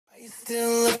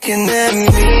Still looking at me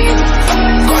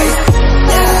like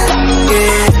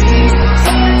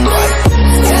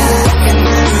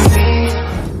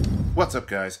What's up,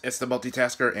 guys? It's the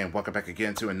Multitasker, and welcome back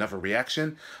again to another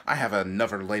reaction. I have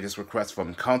another latest request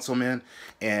from Councilman,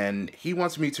 and he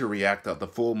wants me to react to the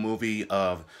full movie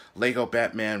of Lego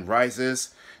Batman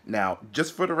Rises. Now,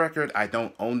 just for the record, I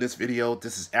don't own this video.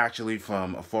 This is actually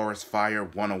from A Forest Fire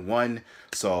 101,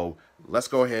 so let's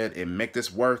go ahead and make this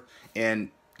work.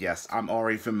 And yes, I'm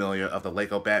already familiar of the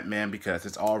Lego Batman because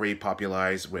it's already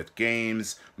popularized with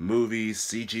games, movies,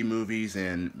 CG movies,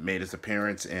 and made its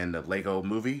appearance in the Lego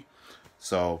movie.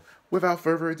 So, without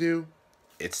further ado,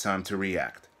 it's time to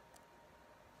react.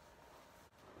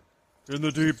 In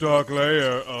the deep dark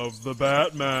layer of the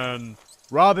Batman.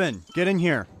 Robin, get in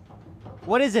here.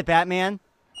 What is it, Batman?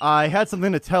 I had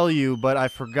something to tell you, but I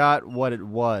forgot what it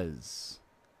was.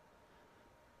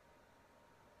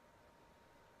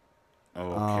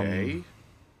 Okay.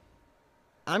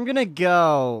 I'm gonna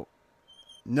go.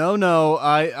 No,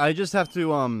 I just have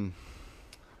to,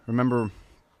 remember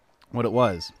what it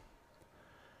was.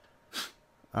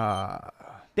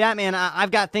 Batman,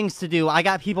 I've got things to do. I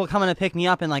got people coming to pick me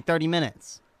up in like 30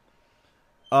 minutes.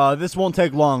 This won't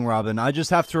take long, Robin. I just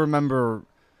have to remember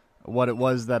what it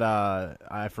was that,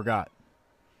 I forgot.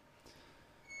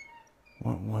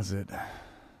 What was it?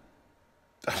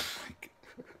 Oh my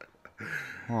God.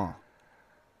 Huh.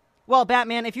 Well,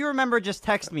 Batman, if you remember, just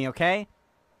text me, okay?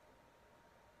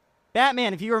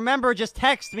 Batman, if you remember, just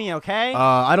text me, okay?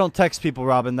 I don't text people,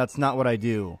 Robin. That's not what I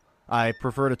do. I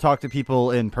prefer to talk to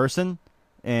people in person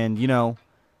and, you know,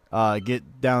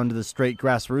 get down to the straight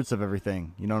grassroots of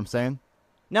everything. You know what I'm saying?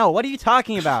 No, what are you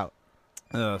talking about?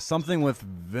 Something with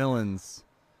villains.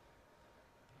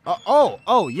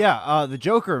 Yeah, the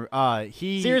Joker,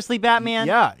 he... Seriously, Batman?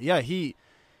 Yeah, he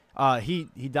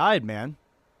died, man.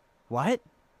 What?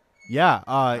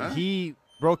 Yeah, he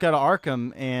broke out of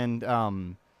Arkham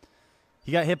and,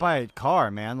 he got hit by a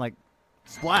car, man, like,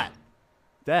 splat.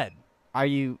 Dead. Are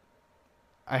you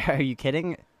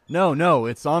kidding? No,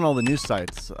 it's on all the news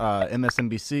sites,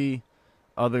 MSNBC,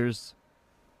 others.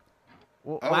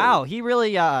 Wow, he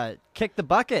really kicked the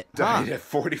bucket. Died Huh? at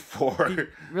 44. He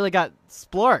really got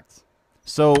splorked.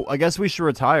 So I guess we should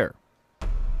retire.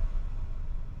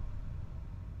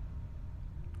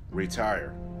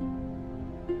 Retire.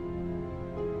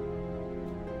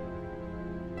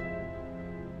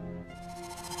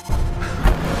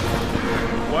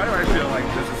 Why do I feel like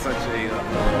this is such a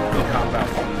cop out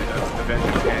from the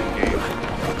Avengers Endgame?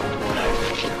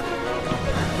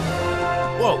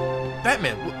 Whoa,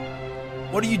 Batman,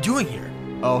 what are you doing here?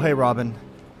 Oh, hey, Robin.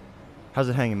 How's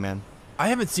it hanging, man? I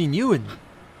haven't seen you in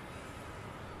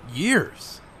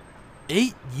years.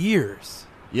 8 years.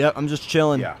 Yep, I'm just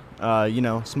chilling. Yeah. You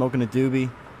know, smoking a doobie.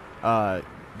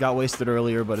 Got wasted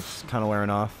earlier, but it's kind of wearing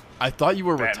off. I thought you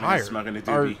were Batman retired. smoking a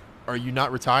doobie. Are you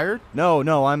not retired? No,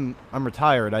 I'm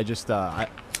retired. I just, I'm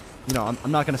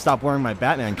not gonna stop wearing my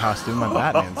Batman costume. I'm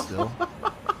Batman still.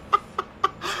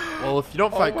 Well, if you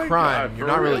don't fight my crime, God, you're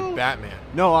for not real? really Batman.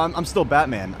 No, I'm still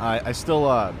Batman. I still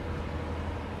go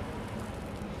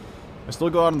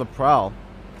out on the prowl.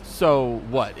 So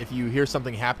what? If you hear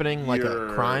something happening, like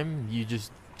You're- a crime, you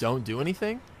just don't do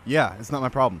anything? Yeah, it's not my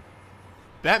problem.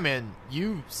 Batman,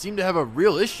 you seem to have a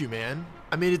real issue, man.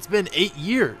 I mean, it's been 8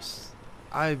 years.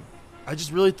 I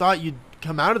just really thought you'd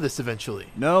come out of this eventually.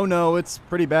 No, it's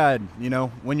pretty bad. You know,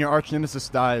 when your arch nemesis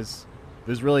dies,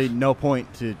 there's really no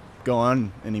point to go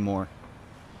on anymore.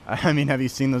 I mean, have you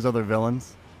seen those other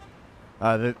villains?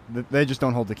 They just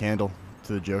don't hold the candle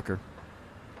to the Joker.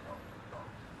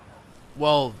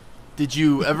 Well, did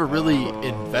you ever really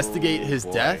investigate his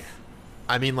boy. death?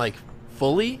 I mean, like,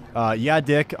 fully? Yeah,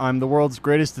 Dick, I'm the world's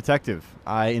greatest detective.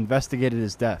 I investigated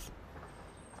his death.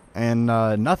 And,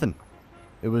 nothing.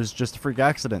 It was just a freak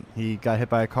accident. He got hit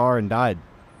by a car and died.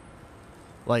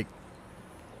 Like,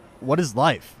 what is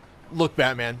life? Look,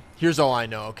 Batman, here's all I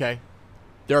know, okay?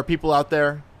 There are people out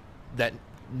there that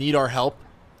need our help,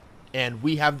 and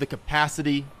we have the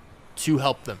capacity to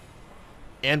help them.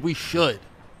 And we should.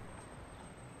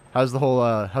 How's the whole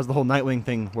Nightwing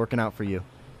thing working out for you?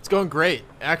 It's going great.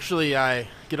 Actually, I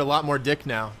get a lot more dick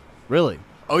now. Really?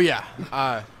 Oh,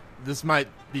 yeah. This might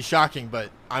be shocking,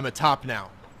 but I'm a top now.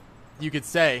 You could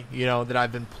say, you know, that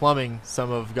I've been plumbing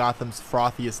some of Gotham's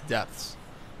frothiest depths.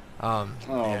 my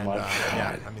God.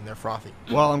 Yeah, I mean, they're frothy.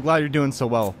 Well, I'm glad you're doing so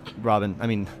well, Robin. I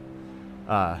mean,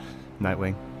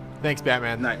 Nightwing. Thanks,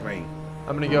 Batman. Nightwing.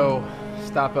 I'm gonna go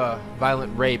stop a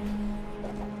violent rape.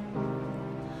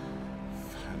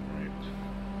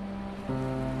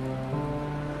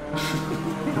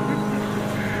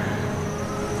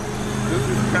 This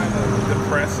is kind of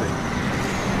depressing.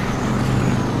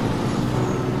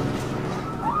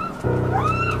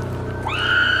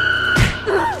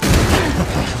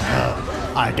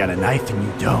 got a knife and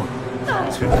you don't.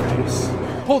 Two-Face.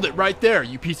 Hold it right there,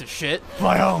 you piece of shit.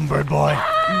 Fly home, bird boy.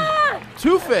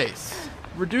 Two-Face,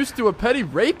 reduced to a petty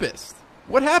rapist.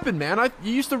 What happened, man?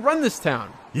 You used to run this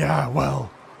town. Yeah,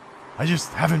 well, I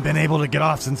just haven't been able to get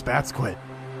off since Bats quit.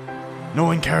 No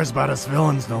one cares about us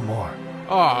villains no more.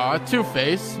 Aw,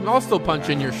 Two-Face, I'll still punch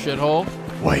in your shithole.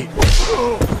 Wait.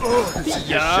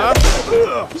 Yeah.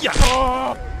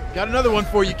 Got another one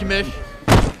for you, Commish.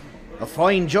 A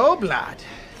fine job, lad.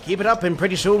 Keep it up and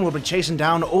pretty soon we'll be chasing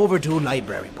down overdue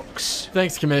library books.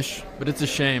 Thanks, Commish, but it's a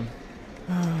shame.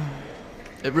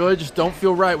 It really just don't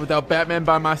feel right without Batman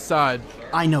by my side.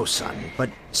 I know, son,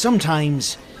 but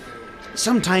sometimes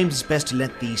it's best to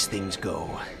let these things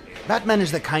go. Batman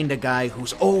is the kind of guy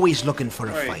who's always looking for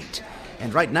a fight.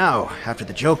 And right now, after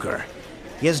the Joker,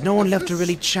 he has no one left to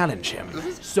really challenge him.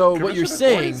 So what you're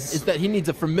saying is that he needs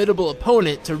a formidable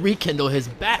opponent to rekindle his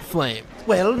bat flame.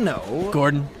 Well, no.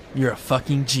 Gordon, you're a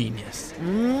fucking genius.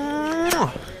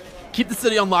 Keep the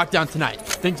city on lockdown tonight.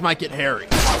 Things might get hairy.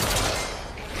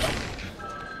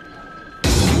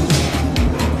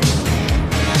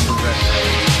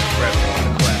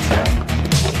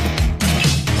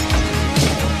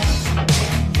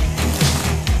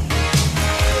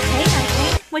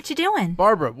 What you doing?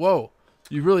 Barbara, whoa.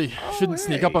 You really shouldn't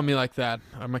sneak up on me like that.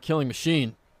 I'm a killing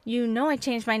machine. You know I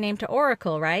changed my name to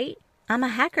Oracle, right? I'm a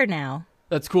hacker now.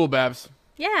 That's cool, Babs.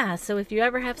 Yeah, so if you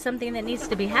ever have something that needs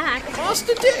to be hacked...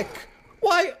 Master Dick!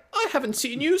 Why, I haven't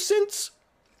seen you since...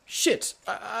 Shit,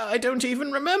 I don't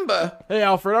even remember. Hey,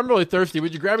 Alfred, I'm really thirsty.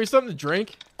 Would you grab me something to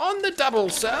drink? On the double,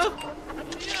 sir.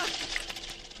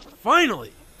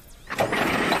 Finally!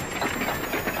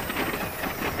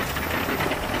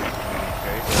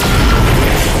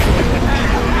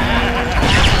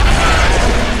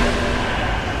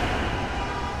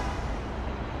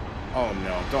 Oh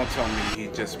no, don't tell me he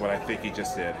just what I think he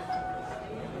just did.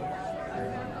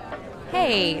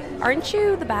 Hey, aren't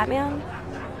you the Batman?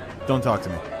 Don't talk to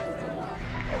me.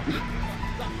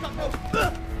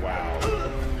 Wow.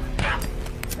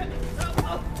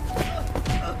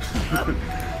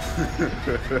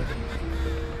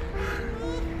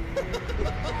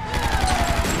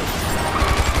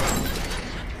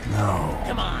 No.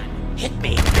 Come on, hit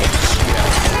me,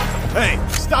 bitch. Hey,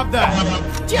 stop that!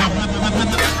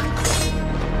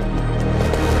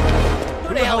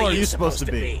 Who the hell are you supposed to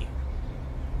be?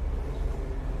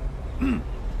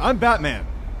 I'm Batman.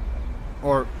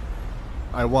 Or,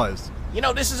 I was. You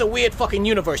know, this is a weird fucking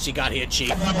universe you got here, Chief.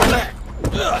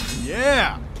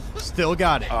 Yeah! Still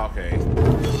got it. Okay.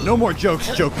 No more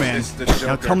jokes, Joke Man. It's the Joker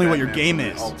Now tell me what your Batman game from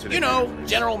the is. alternate You know, universe.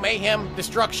 General Mayhem,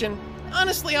 Destruction.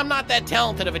 Honestly, I'm not that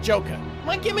talented of a Joker.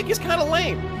 My gimmick is kind of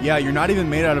lame. Yeah, you're not even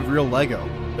made out of real Lego.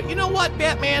 But you know what,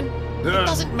 Batman? It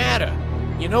doesn't matter.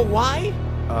 You know why?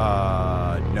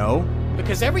 No.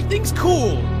 Because everything's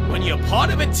cool when you're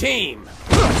part of a team.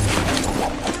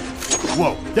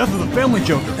 Whoa, Death of the Family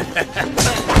Joker.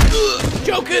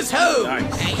 Joker's home.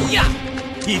 Nice. Yeah.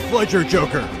 Heath Ledger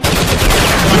Joker.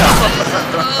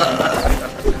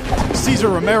 Caesar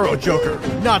Romero Joker.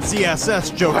 Nazi SS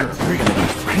Joker. We're gonna be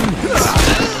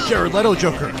friends. Jared Leto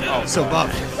Joker. Oh, so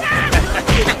buff.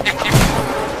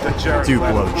 The Jared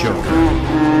Duplo Leto Joker.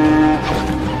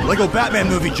 Lego Batman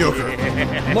movie Joker.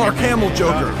 Mark Hamill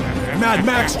Joker. Mad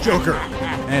Max Joker.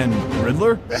 And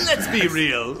Riddler? Let's be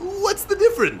real. What's the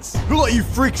difference? Who let you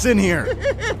freaks in here?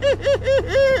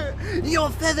 Your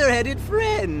feather-headed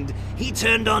friend. He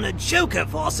turned on a Joker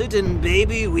faucet and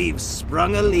baby, we've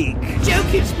sprung a leak.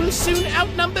 Jokers will soon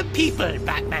outnumber people,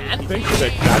 Batman. Think of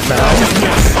it, Batman.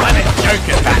 I'm a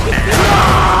Joker, Batman.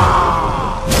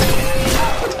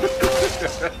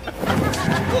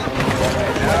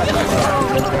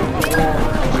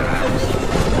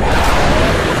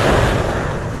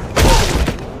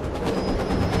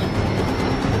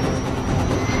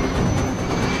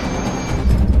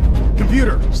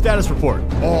 Computer, status report.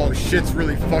 Oh, shit's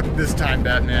really fucked this time,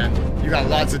 Batman. You got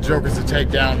lots of Jokers to take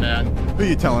down, man. Who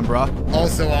you telling, brah?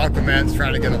 Also, Aquaman's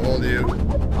trying to get a hold of you.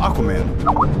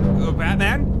 Aquaman.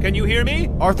 Batman, can you hear me?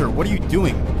 Arthur, what are you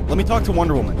doing? Let me talk to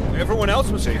Wonder Woman. Everyone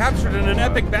else was captured in an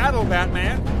epic battle,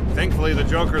 Batman. Thankfully, the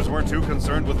Jokers weren't too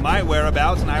concerned with my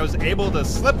whereabouts, and I was able to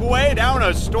slip away down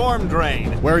a storm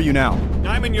drain. Where are you now?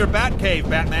 I'm in your Batcave,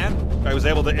 Batman. I was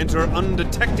able to enter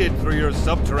undetected through your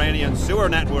subterranean sewer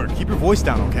network. Keep your voice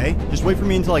down, okay? Just wait for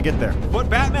me until I get there. But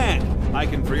Batman, I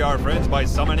can free our friends by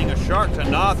summoning a shark to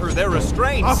gnaw through their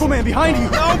restraints. Aquaman, behind you!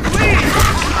 No, please!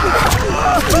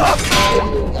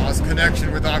 Lost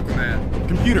connection with Aquaman.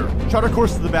 Computer, chart a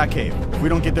course to the Batcave. If we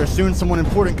don't get there soon, someone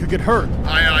important could get hurt.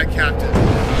 Aye, aye, Captain.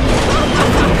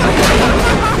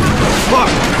 Fuck!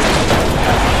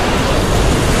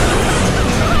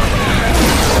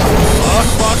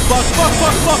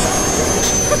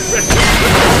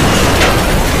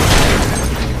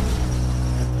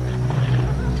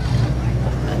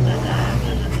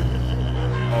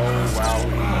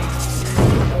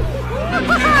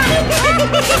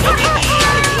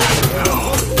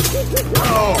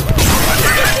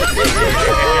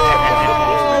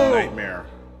 Nightmare.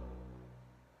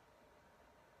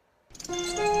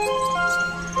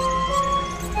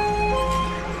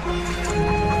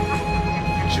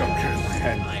 Joker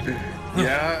land.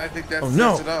 Yeah, I think that's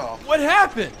it all. What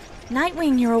happened?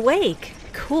 Nightwing, you're awake.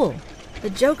 Cool. The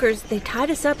Jokers, they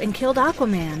tied us up and killed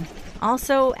Aquaman.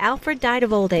 Also, Alfred died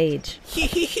of old age. Hee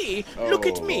hee hee. Look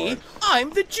at me.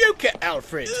 I'm the Joker,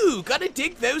 Alfred. Ooh, gotta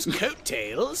dig those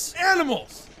coattails.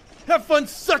 Animals! Have fun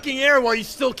sucking air while you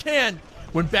still can.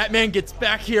 When Batman gets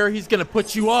back here, he's gonna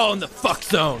put you all in the fuck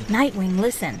zone. Nightwing,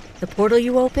 listen. The portal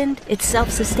you opened, it's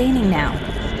self-sustaining now.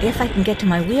 If I can get to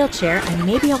my wheelchair, I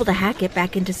may be able to hack it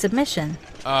back into submission.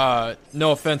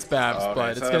 No offense, Babs,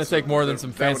 but it's gonna take more than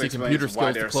some fancy computer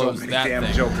skills to close that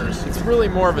thing. Jokers. It's really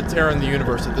more of a tear in the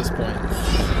universe at this point. Pretty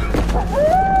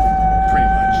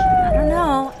much. I don't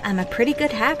know. I'm a pretty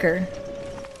good hacker.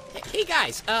 Hey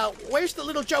guys, where's the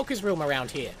little Joker's room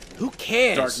around here? Who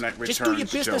cares? Dark Knight Just do your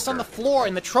Returns business on the Joker. floor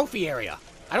in the trophy area.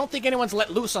 I don't think anyone's let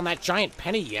loose on that giant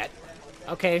penny yet.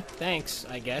 Okay, thanks,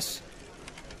 I guess.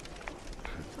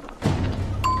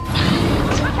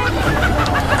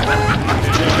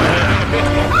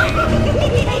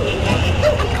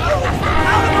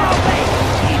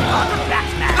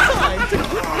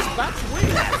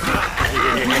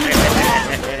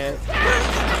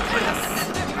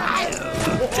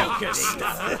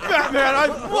 Batman, I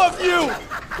love you!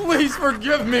 Please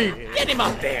forgive me! Get him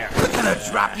up there! We're gonna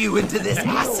drop you into this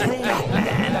acid,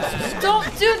 Batman. Don't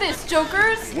do this,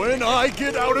 Jokers! When I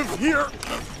get out of here.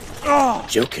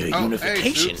 Joker hey,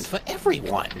 unification Zeus. for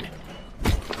everyone.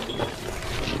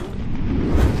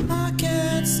 I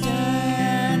can't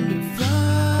stand to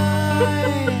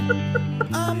fight.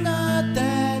 I'm not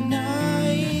that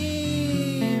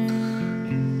naive.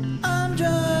 I'm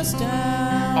just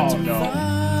down to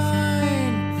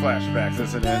find Flashbacks,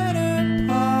 isn't it? better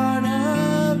part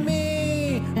of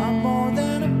me. I'm more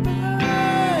than a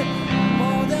bird,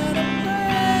 more than a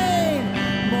plane,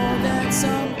 more than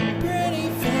some pretty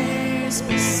face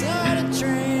beside a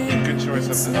train. Good choice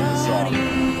It's of the not song.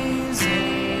 easy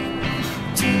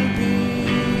to be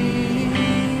me.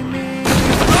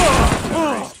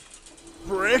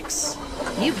 Bricks?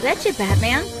 You betcha,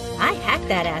 Batman. I hacked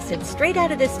that acid straight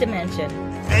out of this dimension.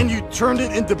 And you turned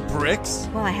it into bricks?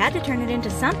 Well, I had to turn it into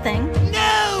something.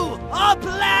 No! Our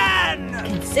plan!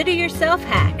 Consider yourself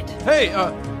hacked. Hey,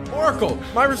 Oracle,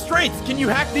 my restraints, can you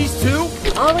hack these too?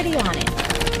 Already on it.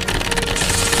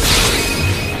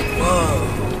 Whoa.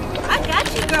 I got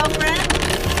you, girlfriend.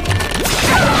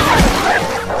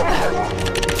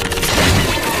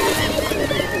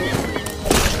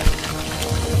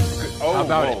 Oh, How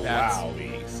about whoa, it, Babs? wow.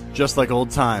 Just like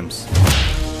old times.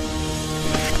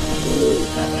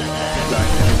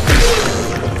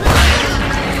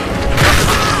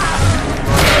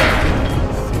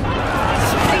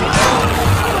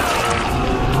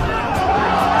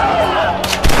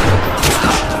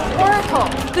 Oracle,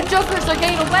 the Jokers are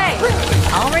getting away!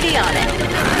 Already on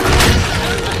it.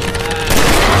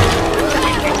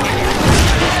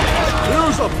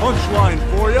 Here's a punchline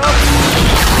for ya.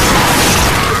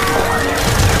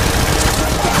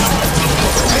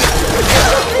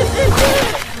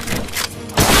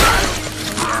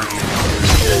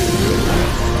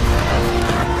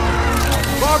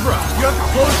 Barbara, you have to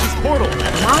close this portal.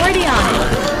 I'm already on it.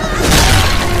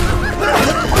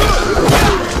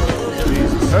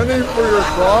 Any for your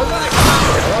thoughts?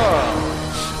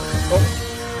 Oh,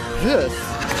 this.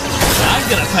 I'm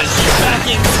gonna punch you back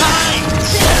in time!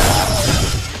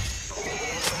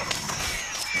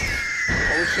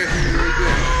 Oh shit, he really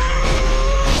did.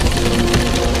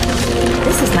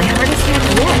 This is my hardest hack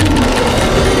yet.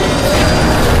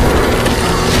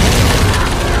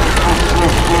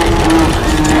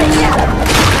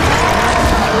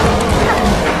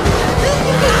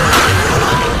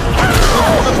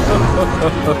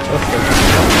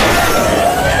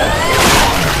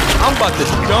 I'm about to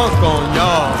dunk on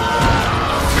y'all.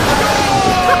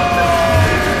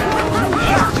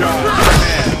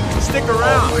 Stick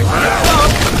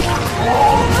around.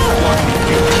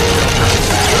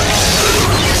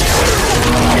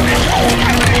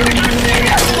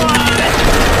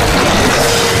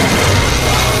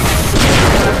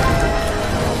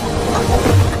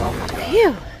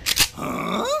 Phew.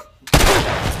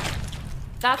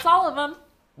 That's all of them.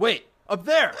 Wait, up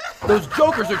there! Those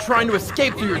Jokers are trying to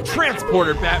escape through your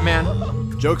transporter, Batman!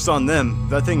 Joke's on them.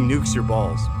 That thing nukes your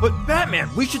balls. But Batman,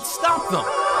 we should stop them!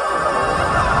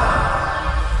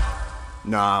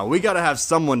 Nah, we gotta have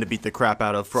someone to beat the crap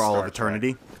out of for all of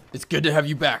eternity. It's good to have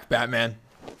you back, Batman.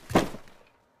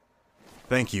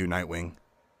 Thank you, Nightwing.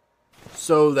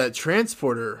 So that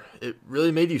transporter, it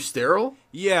really made you sterile?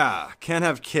 Yeah, can't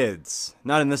have kids.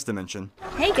 Not in this dimension.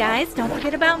 Hey guys, don't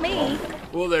forget about me.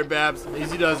 Well there, Babs.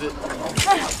 Easy does it.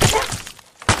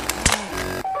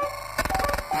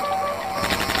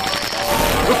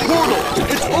 The portal!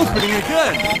 It's opening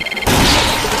again!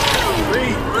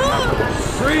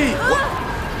 Free!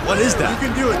 What is that? You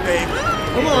can do it, babe.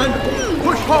 Come on,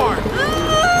 push hard.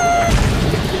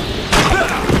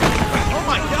 Oh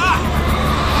my god!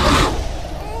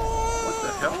 What the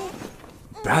hell?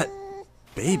 Bat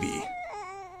baby.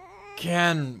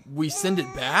 Can we send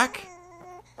it back?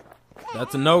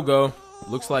 That's a no-go.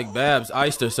 Looks like Babs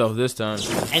iced herself this time.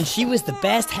 And she was the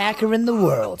best hacker in the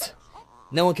world.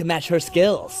 No one can match her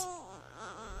skills.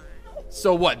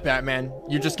 So what, Batman?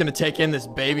 You're just gonna take in this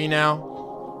baby now?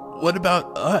 What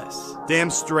about us? Damn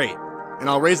straight. And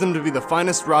I'll raise him to be the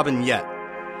finest Robin yet.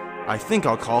 I think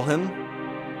I'll call him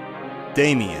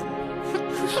Damien.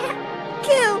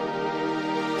 Kill.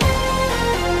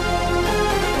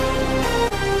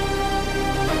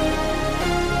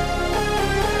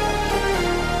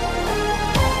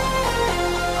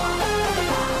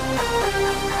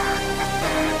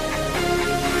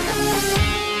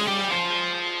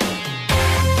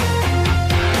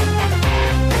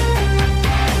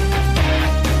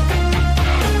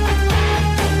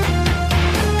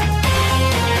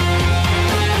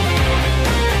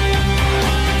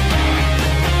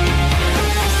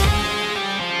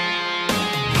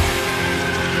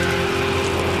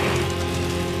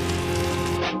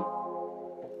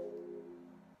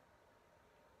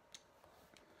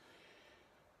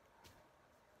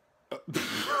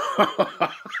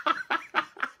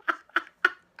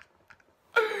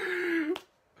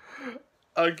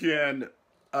 Again,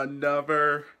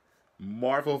 another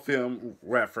Marvel film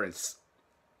reference.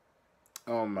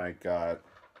 Oh my god.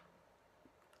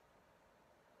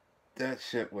 That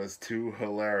shit was too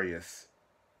hilarious.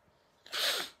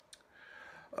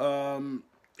 If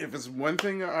it's one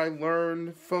thing I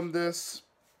learned from this,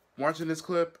 watching this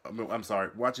clip,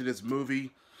 watching this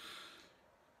movie,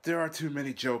 there are too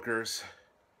many Jokers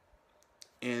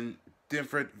in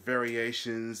different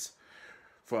variations,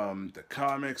 from the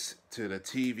comics to the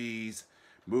TVs,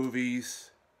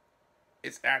 movies.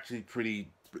 It's actually pretty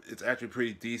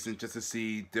decent just to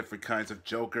see different kinds of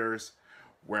Jokers,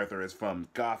 whether it's from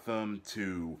Gotham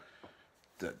to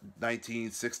the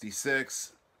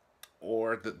 1966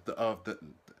 or the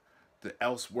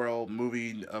Elseworld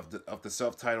movie of the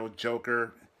self-titled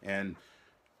Joker and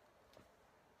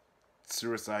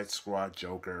Suicide Squad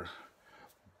Joker.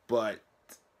 But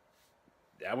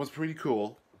that was pretty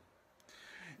cool.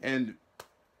 And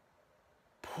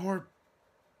poor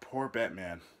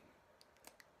Batman.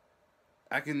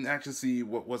 I can actually see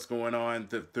what's going on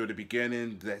through the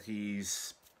beginning, that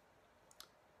he's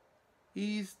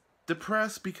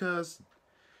depressed because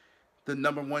the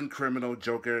 #1 criminal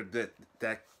Joker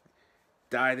that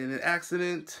died in an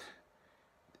accident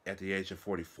at the age of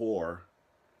 44,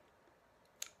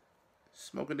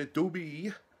 smoking a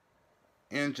doobie,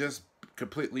 and just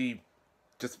completely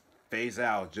just phase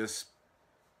out, just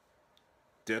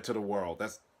dead to the world.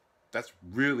 That's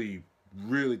really,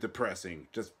 really depressing.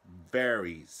 Just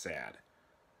very sad.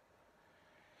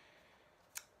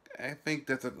 I think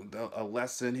that's a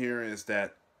lesson here, is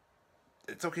that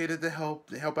it's okay to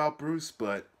help out Bruce,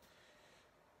 but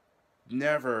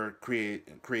never create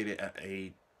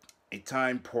a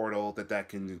time portal that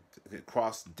can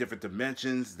cross different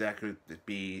dimensions, that could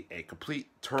be a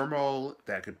complete turmoil,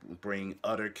 that could bring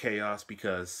utter chaos,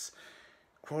 because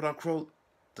quote unquote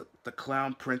the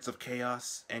clown prince of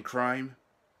chaos and crime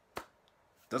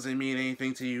doesn't mean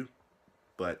anything to you.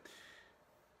 But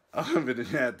other than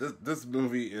that, this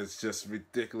movie is just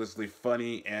ridiculously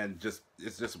funny, and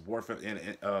it's just worth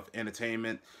of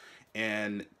entertainment.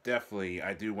 And definitely,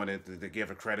 I do want to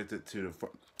give a credit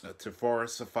to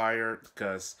Forest of Fire,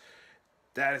 because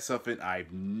that is something I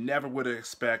never would have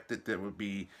expected, that would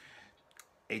be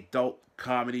adult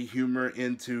comedy humor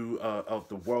into of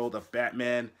the world of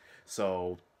Batman.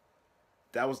 So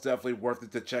that was definitely worth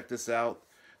it to check this out.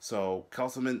 So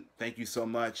Councilman, thank you so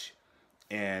much.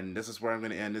 And this is where I'm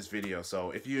going to end this video.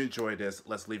 So if you enjoyed this,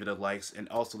 let's leave it a likes, and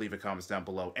also leave a comments down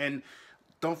below. And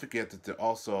don't forget to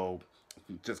also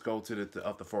just go to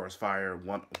the Forest Fire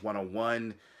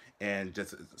 101 and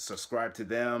just subscribe to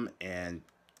them and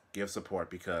give support,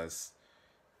 because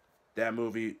that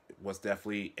movie was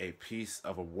definitely a piece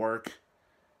of a work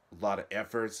lot of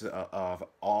efforts of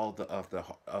all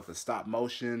the stop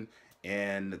motion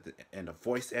and the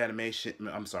voice animation.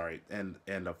 I'm sorry, and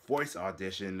the voice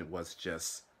audition was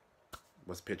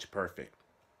pitch perfect.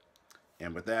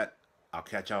 And with that, I'll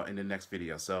catch y'all in the next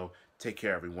video. So take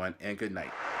care, everyone, and good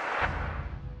night.